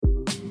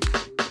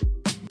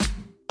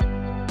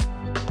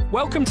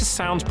Welcome to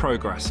Sound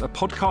Progress, a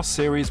podcast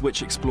series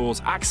which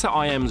explores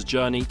AXA IM's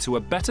journey to a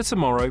better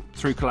tomorrow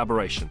through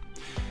collaboration.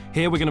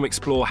 Here we're going to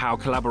explore how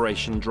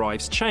collaboration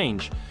drives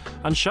change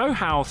and show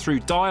how,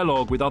 through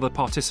dialogue with other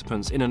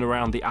participants in and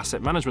around the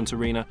asset management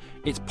arena,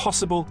 it's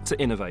possible to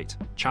innovate,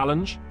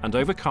 challenge and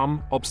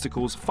overcome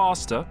obstacles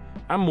faster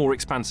and more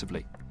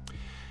expansively.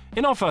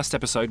 In our first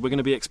episode, we're going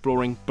to be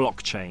exploring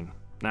blockchain.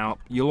 Now,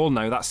 you'll all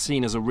know that's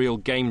seen as a real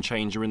game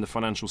changer in the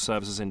financial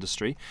services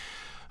industry.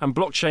 And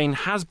blockchain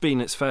has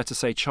been, it's fair to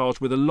say,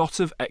 charged with a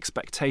lot of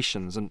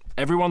expectations, and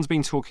everyone's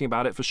been talking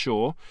about it for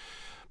sure.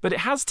 But it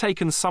has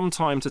taken some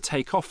time to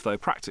take off, though,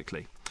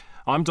 practically.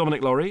 I'm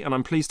Dominic Laurie, and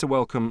I'm pleased to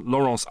welcome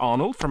Laurence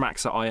Arnold from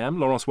AXA IM.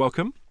 Laurence,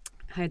 welcome.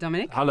 Hi,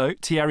 Dominic. Hello.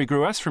 Thierry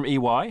Grues from EY.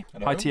 Hello.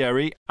 Hi,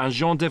 Thierry. And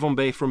Jean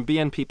Devombe from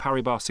BNP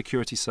Paribas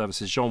Security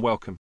Services. Jean,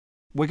 welcome.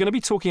 We're going to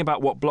be talking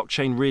about what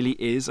blockchain really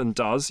is and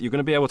does. You're going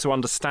to be able to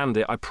understand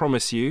it, I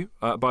promise you,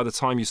 by the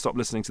time you stop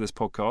listening to this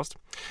podcast.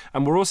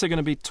 And we're also going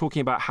to be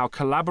talking about how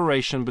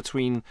collaboration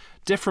between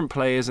different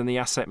players in the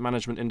asset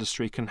management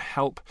industry can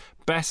help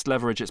best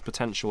leverage its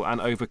potential and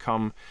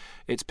overcome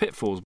its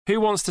pitfalls. Who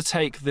wants to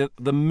take the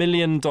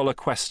million-dollar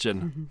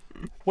question?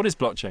 What is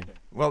blockchain?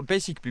 Well,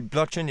 basically,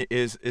 blockchain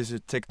is a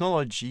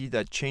technology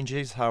that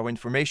changes how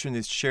information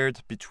is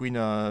shared between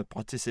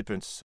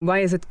participants. Why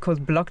is it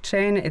called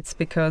blockchain? It's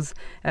because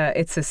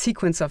it's a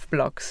sequence of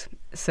blocks.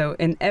 So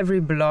in every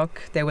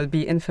block, there will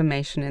be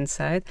information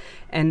inside,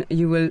 and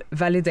you will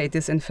validate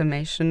this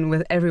information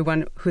with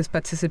everyone who's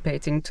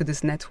participating to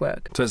this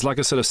network. So it's like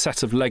a sort of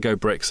set of Lego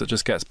bricks that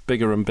just gets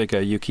bigger and bigger.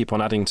 You keep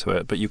on adding to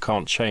it, but you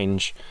can't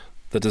change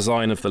the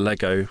design of the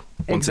Lego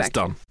once It's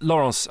done.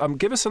 Laurence,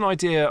 give us an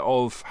idea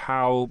of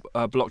how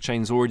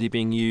blockchain's already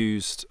being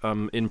used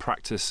in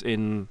practice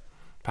in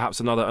perhaps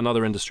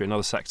another industry,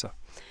 another sector.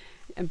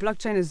 And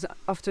blockchain is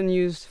often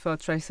used for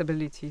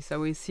traceability. So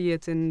we see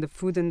it in the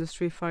food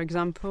industry, for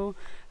example.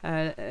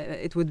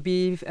 It would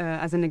be,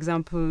 as an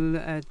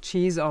example,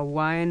 cheese or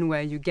wine,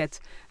 where you get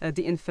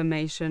the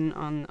information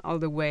on all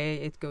the way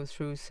it goes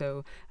through.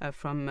 So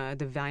from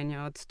the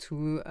vineyard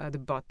to the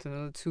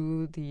bottle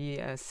to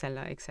the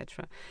cellar,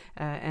 etc.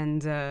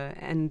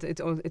 And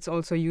it's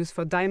also used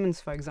for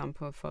diamonds, for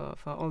example, for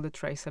all the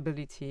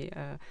traceability.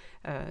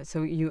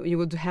 So you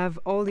would have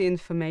all the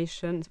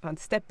information,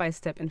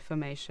 step-by-step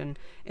information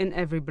in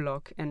every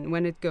block. And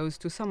when it goes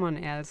to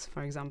someone else,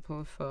 for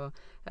example, for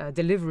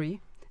delivery,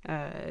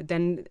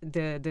 then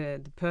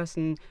the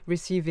person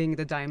receiving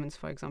the diamonds,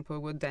 for example,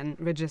 would then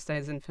register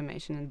his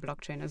information in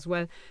blockchain as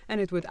well, and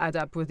it would add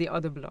up with the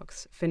other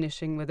blocks,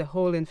 finishing with the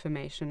whole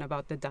information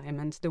about the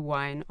diamond, the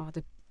wine, or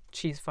the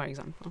cheese, for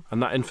example.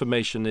 And that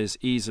information is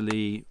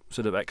easily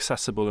sort of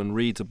accessible and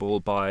readable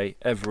by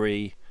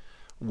every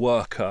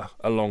worker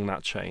along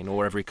that chain,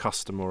 or every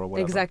customer, or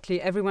whatever.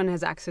 Exactly. Everyone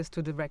has access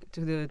to the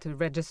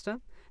register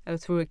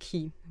through a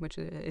key, which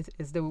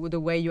is the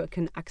way you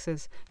can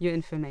access your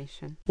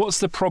information. What's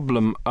the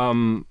problem,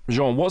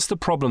 Jean? What's the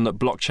problem that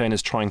blockchain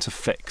is trying to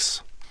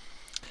fix?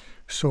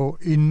 So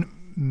in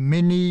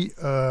many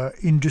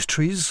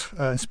industries,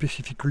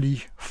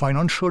 specifically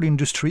financial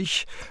industry,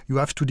 you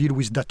have to deal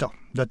with data.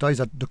 Data is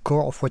at the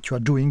core of what you are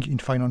doing in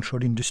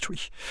financial industry.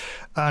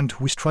 And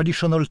with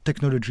traditional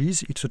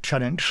technologies, it's a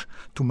challenge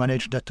to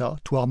manage data,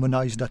 to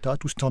harmonize data,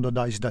 to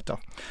standardize data.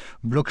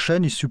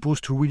 Blockchain is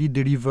supposed to really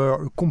deliver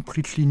a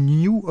completely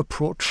new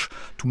approach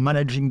to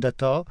managing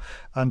data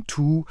and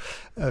to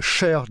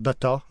share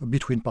data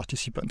between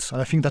participants. And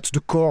I think that's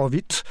the core of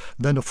it.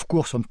 Then, of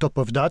course, on top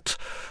of that,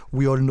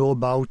 we all know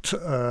about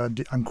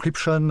the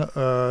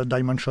encryption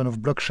dimension of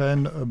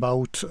blockchain,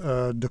 about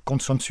the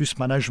consensus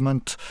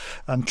management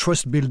and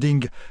trust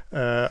building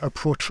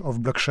approach of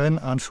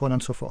blockchain, and so on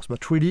and so forth.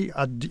 But really,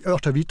 at the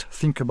heart of it,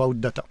 think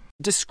about data.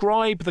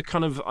 Describe the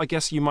kind of, I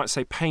guess you might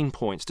say, pain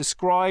points.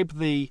 Describe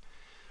the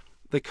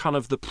kind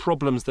of the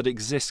problems that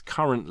exist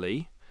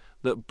currently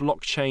that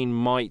blockchain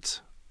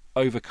might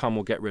overcome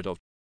or get rid of.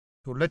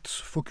 So let's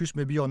focus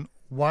maybe on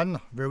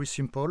one very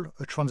simple,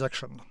 a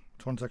transaction.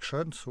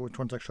 So a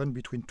transaction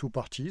between two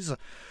parties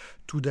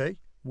today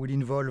will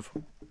involve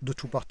the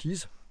two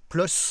parties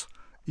plus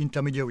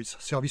intermediaries,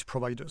 service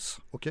providers.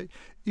 Okay,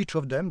 each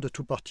of them, the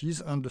two parties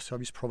and the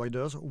service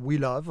providers,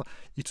 will have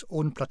its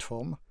own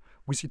platform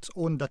with its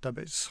own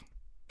database.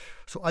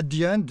 So at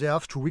the end, they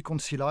have to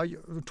reconcile,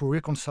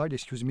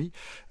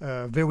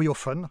 very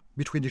often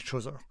between each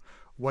other.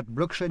 What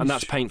blockchain and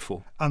that's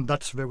painful. And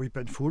that's very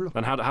painful.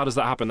 And how does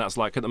that happen? That's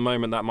like, at the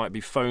moment, that might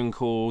be phone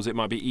calls, it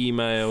might be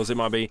emails, it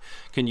might be,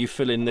 can you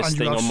fill in this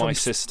thing on my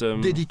system?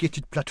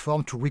 Dedicated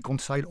platform to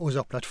reconcile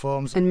other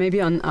platforms. And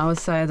maybe on our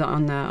side,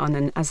 on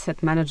an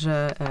asset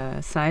manager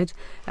side,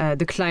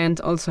 the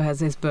client also has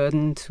his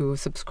burden to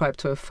subscribe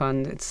to a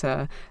fund. It's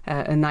a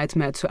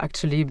nightmare to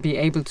actually be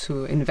able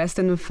to invest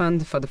in a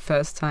fund for the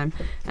first time.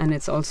 And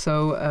it's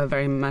also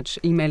very much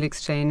email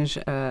exchange,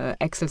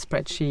 Excel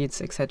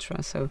spreadsheets,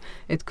 etc. So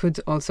it could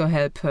also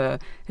help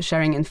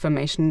sharing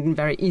information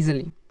very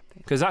easily.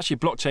 Because actually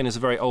blockchain is a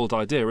very old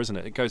idea, isn't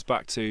it? It goes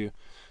back to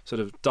sort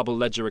of double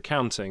ledger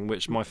accounting,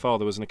 which my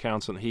father was an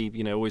accountant.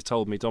 He, always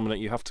told me, Dominic,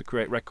 you have to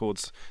create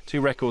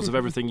two records of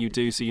everything you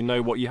do so you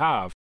know what you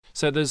have.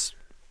 So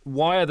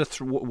why are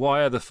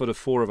the sort of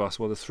four of us,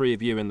 well, the three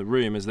of you in the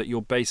room, is that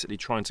you're basically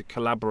trying to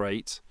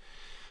collaborate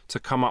to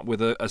come up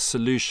with a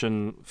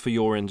solution for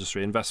your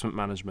industry, investment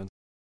management.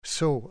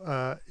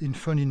 So in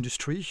fund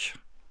industry,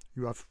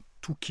 you have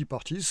two key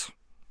parties,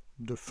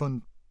 the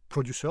fund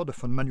producer, the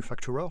fund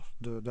manufacturer,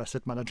 the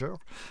asset manager,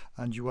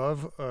 and you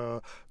have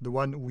the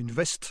one who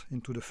invests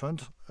into the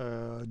fund,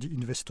 the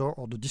investor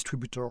or the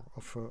distributor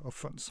of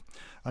funds.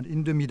 And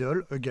in the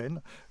middle,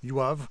 again, you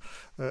have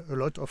a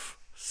lot of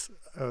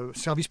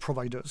service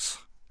providers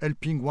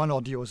helping one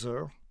or the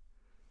other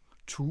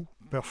to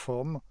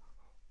perform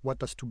what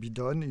has to be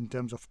done in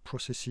terms of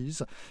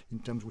processes, in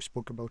terms we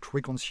spoke about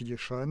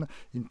reconciliation,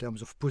 in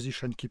terms of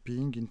position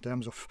keeping, in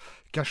terms of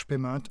cash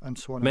payment, and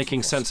so on. Making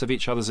and so forth. sense of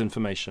each other's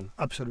information.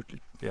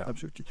 Absolutely. Yeah.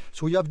 Absolutely.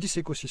 So you have this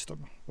ecosystem,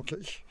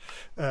 okay,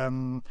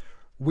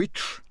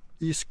 which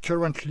is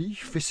currently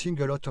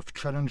facing a lot of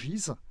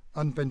challenges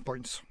and pain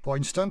points. For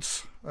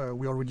instance,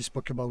 we already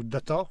spoke about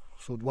data.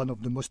 So one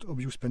of the most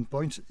obvious pain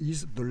points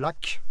is the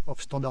lack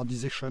of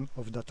standardization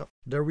of data.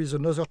 There is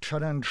another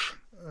challenge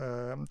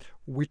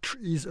which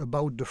is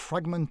about the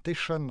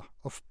fragmentation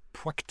of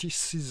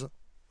practices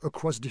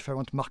across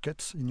different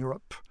markets in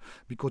Europe,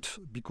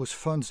 because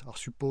funds are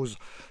supposed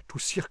to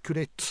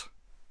circulate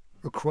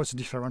across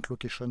different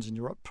locations in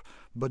Europe,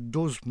 but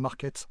those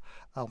markets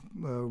are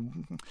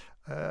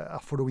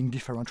following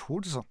different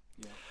rules.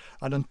 Yeah.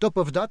 And on top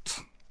of that,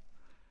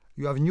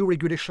 you have new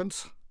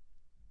regulations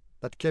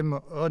that came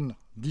on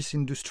this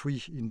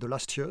industry in the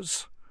last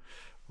years,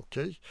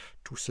 okay,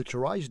 to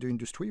securize the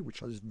industry,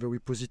 which is very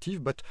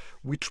positive, but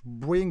which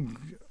bring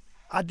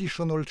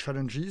additional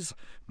challenges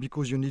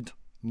because you need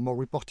more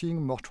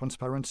reporting, more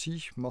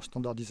transparency, more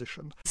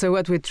standardization. So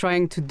what we're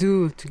trying to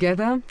do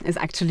together is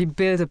actually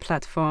build a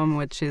platform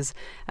which is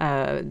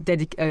a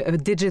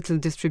digital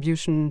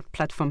distribution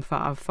platform for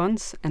our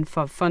funds and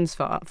for funds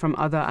from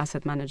other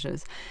asset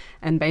managers.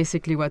 And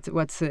basically what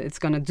it's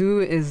going to do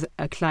is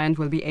a client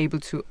will be able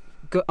to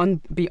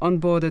be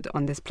onboarded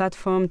on this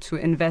platform to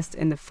invest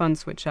in the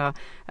funds which are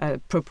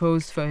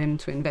proposed for him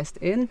to invest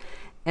in.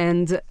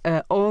 And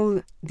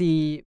all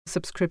the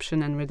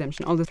subscription and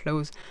redemption, all the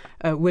flows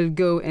will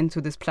go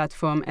into this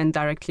platform and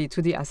directly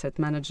to the asset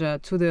manager,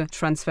 to the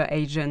transfer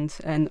agent,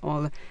 and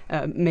all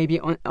maybe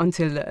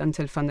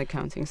until fund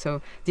accounting.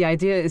 So the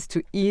idea is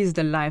to ease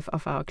the life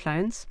of our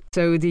clients.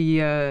 So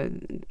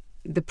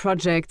the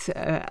project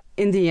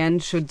in the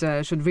end should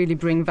really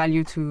bring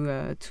value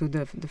to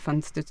the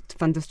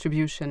fund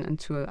distribution and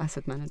to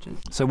asset managers.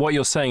 So what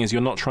you're saying is you're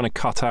not trying to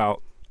cut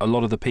out a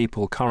lot of the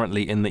people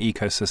currently in the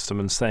ecosystem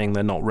and saying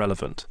they're not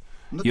relevant.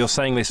 You're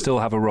saying they still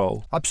have a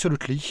role.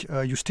 Absolutely.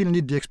 You still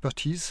need the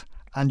expertise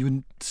and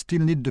you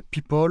still need the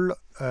people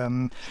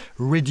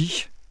ready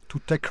to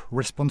take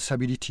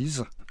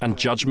responsibilities. And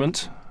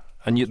judgment.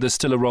 And there's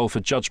still a role for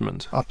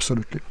judgment.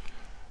 Absolutely.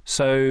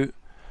 So,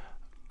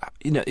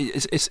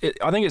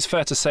 I think it's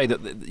fair to say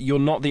that you're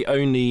not the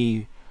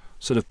only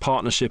sort of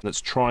partnership that's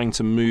trying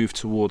to move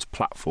towards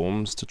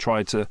platforms, to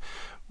try to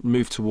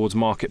move towards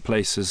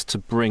marketplaces to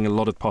bring a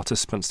lot of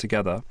participants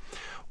together.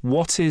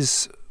 What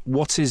is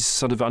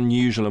sort of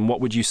unusual, and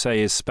what would you say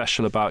is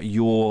special about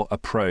your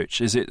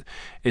approach? Is it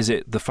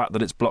the fact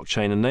that it's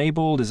blockchain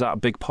enabled? Is that a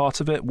big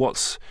part of it?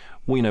 What's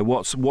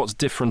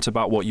different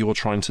about what you're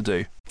trying to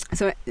do?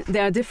 So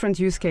there are different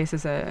use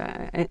cases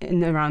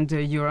in around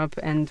Europe,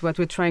 and what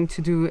we're trying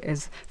to do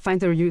is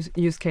find a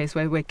use case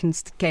where we can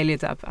scale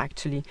it up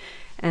actually.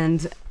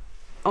 And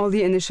all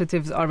the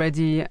initiatives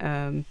already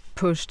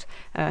pushed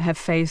have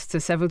faced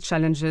several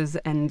challenges,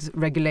 and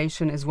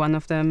regulation is one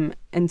of them,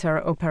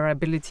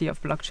 interoperability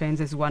of blockchains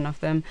is one of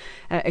them,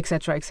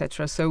 etc.,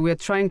 etc. So we're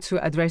trying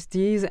to address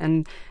these,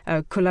 and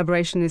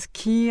collaboration is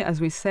key, as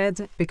we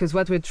said, because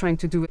what we're trying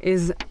to do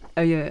is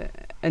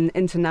an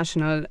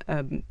international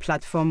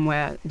platform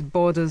where the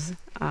borders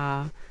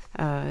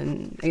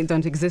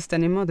don't exist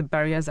anymore, the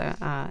barriers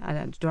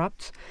are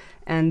dropped,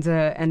 and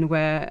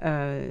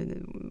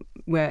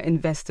where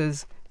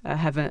investors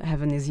have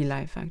an easy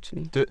life,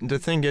 actually. The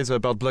thing is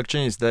about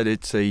blockchain is that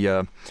it's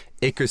a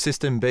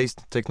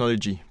ecosystem-based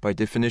technology. By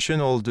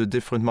definition, all the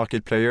different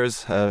market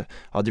players are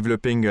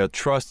developing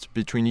trust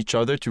between each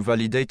other to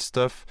validate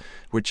stuff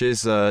which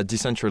is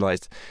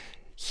decentralized.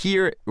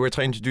 Here, we're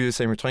trying to do the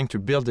same. We're trying to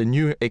build a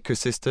new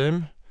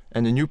ecosystem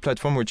and a new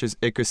platform which is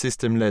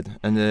ecosystem-led.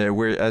 And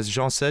as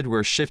Jean said,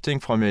 we're shifting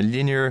from a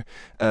linear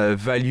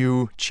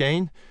value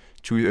chain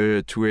to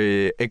a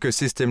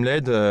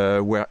ecosystem-led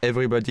where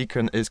everybody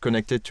is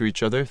connected to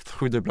each other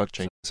through the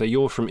blockchain. So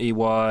you're from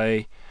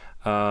EY,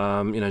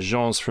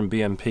 Jean's from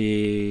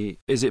BNP.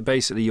 Is it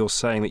basically you're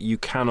saying that you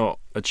cannot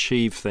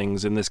achieve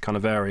things in this kind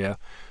of area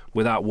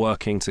without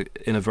working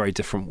in a very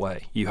different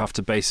way? You have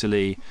to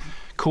basically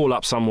call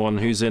up someone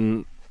who's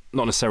in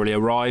not necessarily a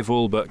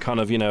rival, but kind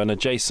of, an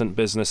adjacent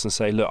business and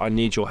say, look, I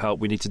need your help.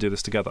 We need to do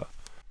this together.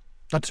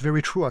 That's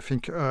very true. I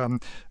think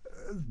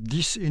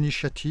this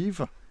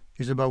initiative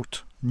is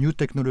about new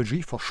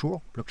technology for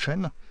sure,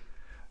 blockchain,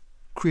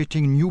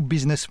 creating new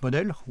business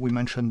model. We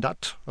mentioned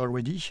that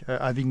already,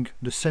 having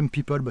the same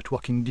people but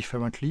working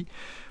differently.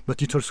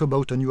 But it's also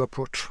about a new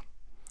approach.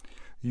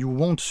 You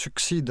won't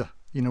succeed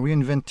in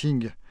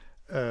reinventing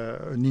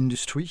an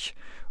industry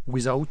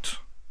without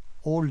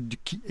all the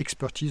key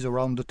expertise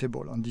around the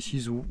table. And this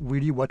is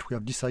really what we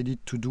have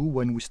decided to do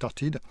when we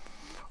started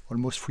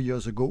almost 3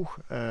 years ago,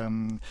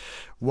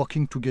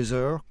 working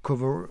together,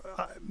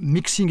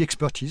 mixing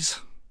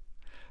expertise,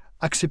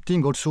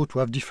 accepting also to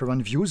have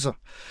different views,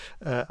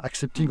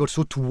 accepting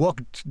also to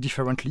work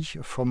differently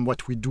from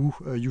what we do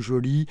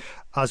usually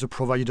as a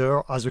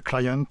provider, as a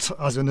client,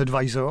 as an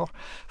advisor,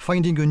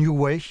 finding a new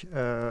way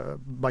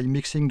by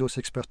mixing those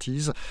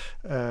expertise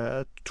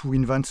to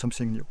invent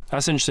something new.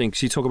 That's interesting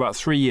because you talk about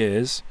 3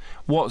 years.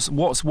 What's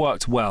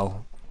worked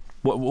well?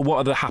 What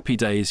are the happy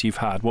days you've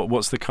had?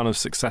 What's the kind of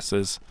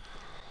successes?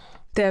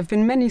 There have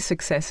been many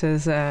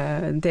successes.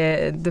 One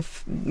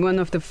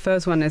of the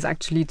first one is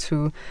actually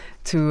to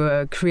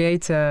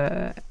create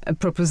a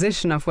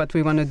proposition of what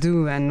we want to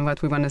do and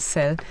what we want to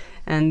sell,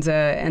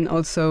 and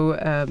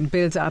also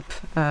build up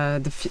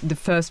the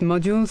first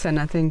modules. And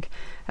I think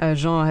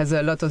Jean has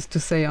a lot to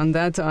say on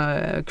that.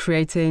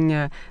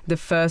 Creating the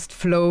first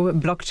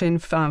blockchain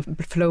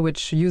flow,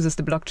 which uses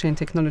the blockchain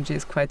technology,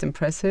 is quite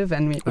impressive.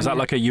 And was that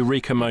like a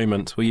eureka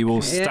moment? Were you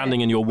all standing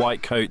in your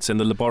white coats in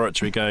the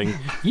laboratory going,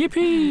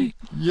 "Yippee"?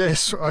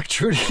 Yes,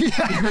 actually,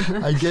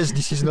 I guess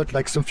this is not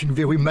like something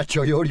very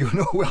material.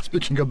 We're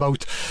speaking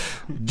about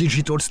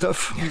digital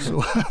stuff,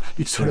 so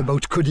it's all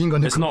about coding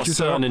on a computer. It's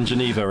not CERN in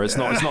Geneva. It's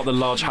not the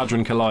Large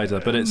Hadron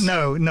Collider, but it's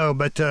no,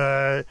 but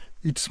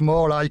it's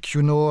more like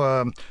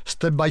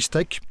step by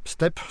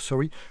step,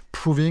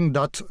 proving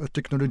that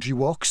technology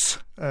works,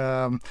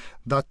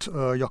 that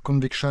your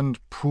conviction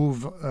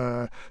prove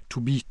to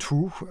be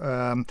true,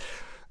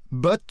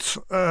 but.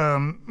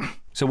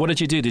 So what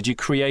did you do? Did you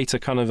create a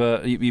kind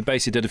of you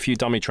basically did a few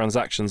dummy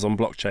transactions on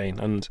blockchain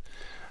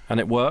and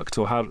it worked,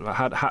 or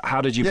how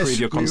did you prove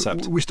your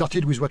concept? We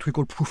started with what we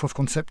call proof of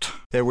concept.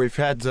 Yeah, we've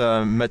had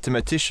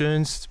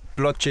mathematicians,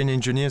 blockchain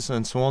engineers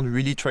and so on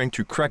really trying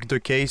to crack the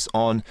case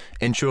on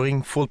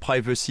ensuring full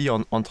privacy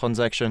on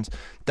transactions.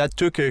 That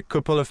took a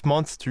couple of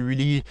months to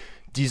really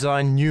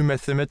design new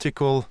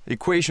mathematical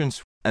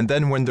equations. And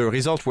then when the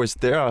result was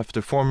there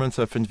after 4 months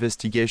of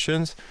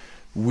investigations,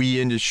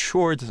 we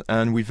ensured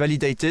and we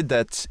validated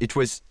that it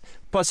was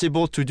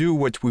possible to do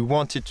what we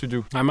wanted to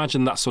do. I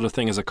imagine that sort of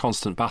thing is a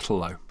constant battle,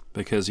 though,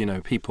 because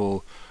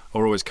people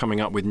are always coming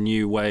up with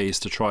new ways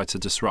to try to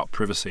disrupt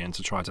privacy and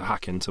to try to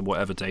hack into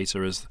whatever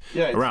data is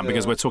around.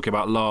 Because we're talking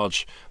about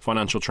large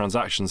financial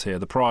transactions here.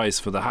 The prize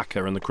for the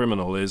hacker and the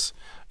criminal is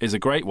a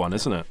great one,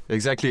 isn't it?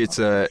 Exactly. It's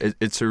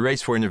a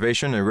race for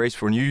innovation, a race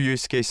for new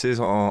use cases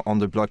on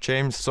the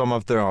blockchain. Some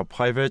of them are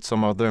private,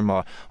 some of them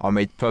are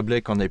made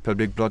public on a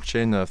public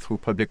blockchain through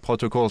public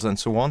protocols and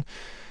so on.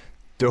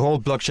 The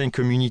whole blockchain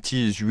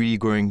community is really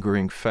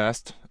growing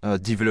fast,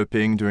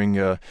 developing, doing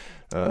a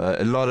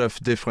lot of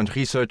different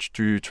research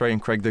to try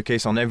and crack the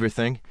case on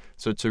everything.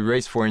 So it's a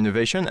race for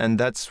innovation, and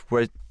that's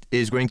what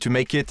is going to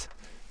make it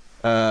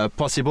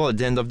possible at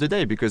the end of the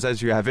day, because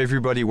as you have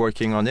everybody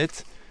working on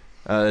it,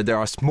 there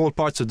are small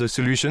parts of the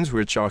solutions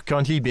which are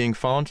currently being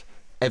found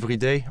every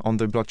day on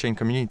the blockchain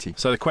community.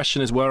 So the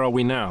question is, where are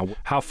we now?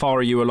 How far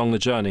are you along the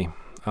journey?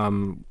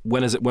 When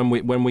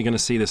we're going to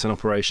see this in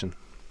operation?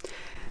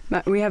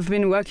 But we have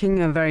been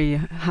working very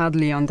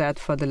hardly on that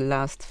for the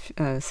last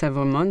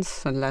several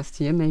months, or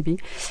last year maybe.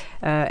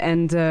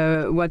 And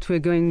what we're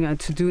going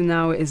to do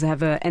now is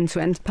have an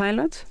end-to-end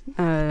pilot,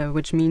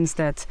 which means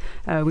that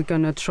we're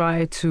going to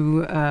try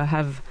to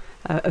have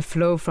a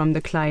flow from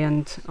the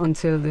client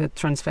until the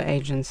transfer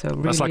agent. So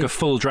really, that's like a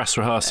full dress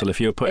rehearsal. If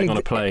you were putting on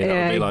a play,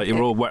 that would be like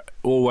you're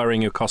all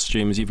wearing your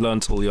costumes. You've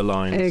learnt all your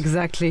lines.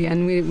 Exactly,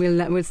 and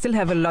we'll still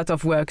have a lot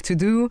of work to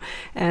do,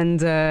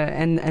 and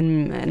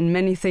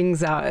many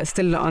things are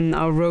still on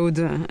our road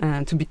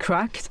to be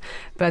cracked.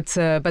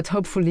 But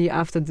hopefully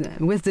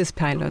with this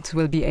pilot,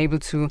 we'll be able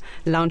to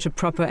launch a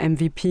proper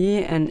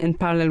MVP. And in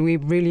parallel, we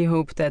really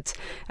hope that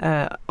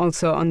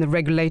also on the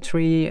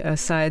regulatory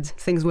side,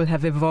 things will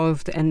have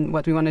evolved. And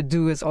what we want to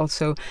do is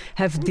also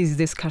have these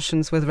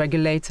discussions with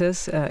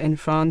regulators in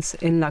France,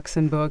 in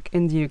Luxembourg,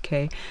 in the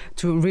UK,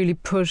 to really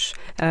push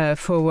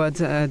forward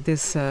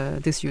this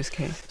use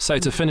case. So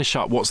to finish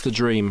up, what's the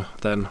dream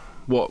then?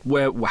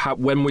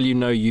 When will you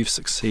know you've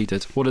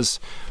succeeded? What does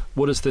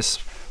this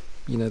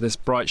this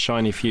bright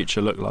shiny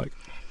future look like?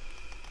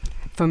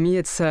 For me,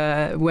 it's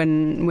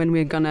when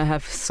we're gonna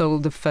have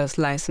sold the first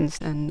license,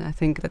 and I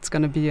think that's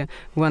gonna be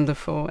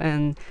wonderful.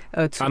 And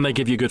they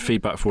give you good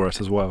feedback for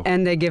it as well.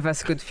 And they give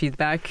us good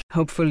feedback.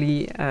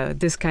 Hopefully,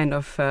 this kind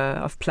of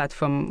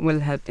platform will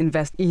help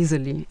invest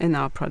easily in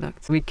our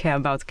product. We care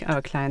about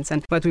our clients,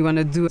 and what we want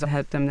to do is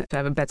help them to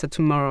have a better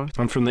tomorrow.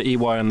 And from the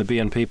EY and the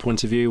BNP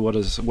point of view, what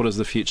does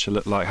the future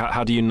look like?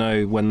 How do you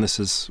know when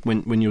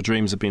your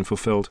dreams have been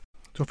fulfilled?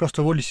 So first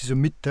of all, this is a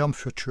mid-term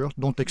future.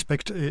 Don't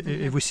expect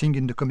everything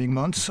in the coming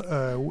months.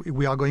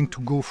 We are going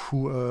to go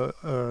through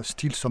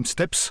still some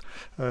steps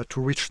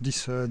to reach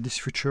this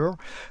future.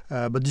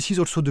 But this is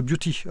also the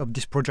beauty of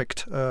this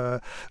project,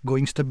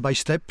 going step by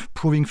step,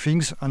 proving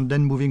things, and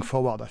then moving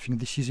forward. I think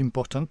this is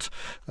important.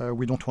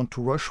 We don't want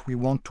to rush. We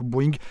want to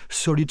bring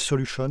solid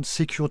solutions,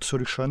 secured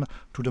solution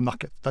to the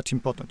market. That's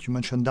important. You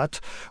mentioned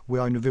that. We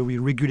are in a very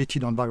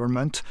regulated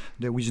environment.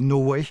 There is no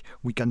way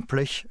we can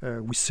play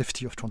with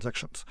safety of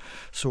transactions.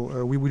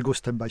 So we will go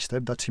step by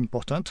step. That's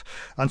important.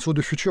 And so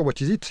the future,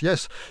 what is it?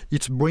 Yes,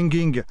 it's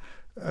bringing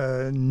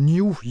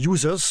new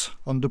users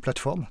on the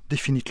platform,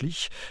 definitely,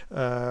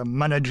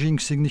 managing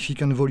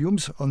significant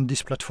volumes on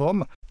this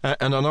platform.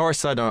 And on our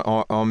side,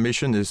 our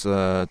mission is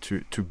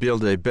to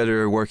build a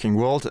better working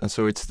world, and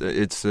so it's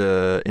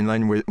in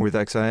line with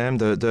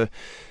XIM.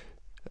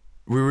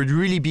 We would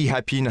really be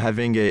happy in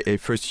having a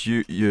first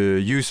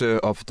user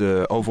of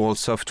the overall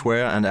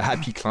software and a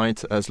happy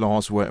client, as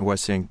Laurence was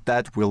saying.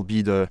 That will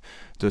be the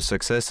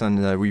success,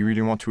 and we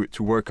really want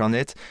to work on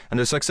it. And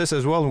the success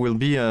as well will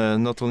be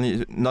not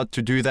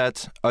to do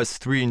that us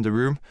three in the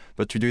room,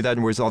 but to do that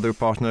with other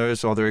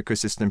partners, other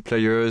ecosystem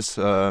players,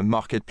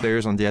 market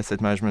players on the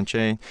asset management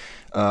chain,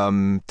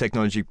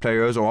 technology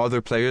players, or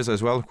other players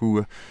as well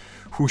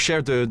who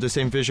share the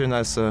same vision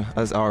as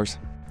ours.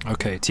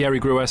 Okay, Thierry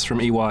Grues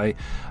from EY,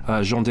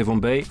 Jean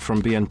Devonbet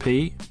from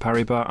BNP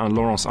Paribas, and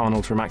Laurence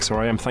Arnold from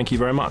AXA IM. Thank you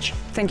very much.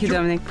 Thank you,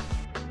 Dominic.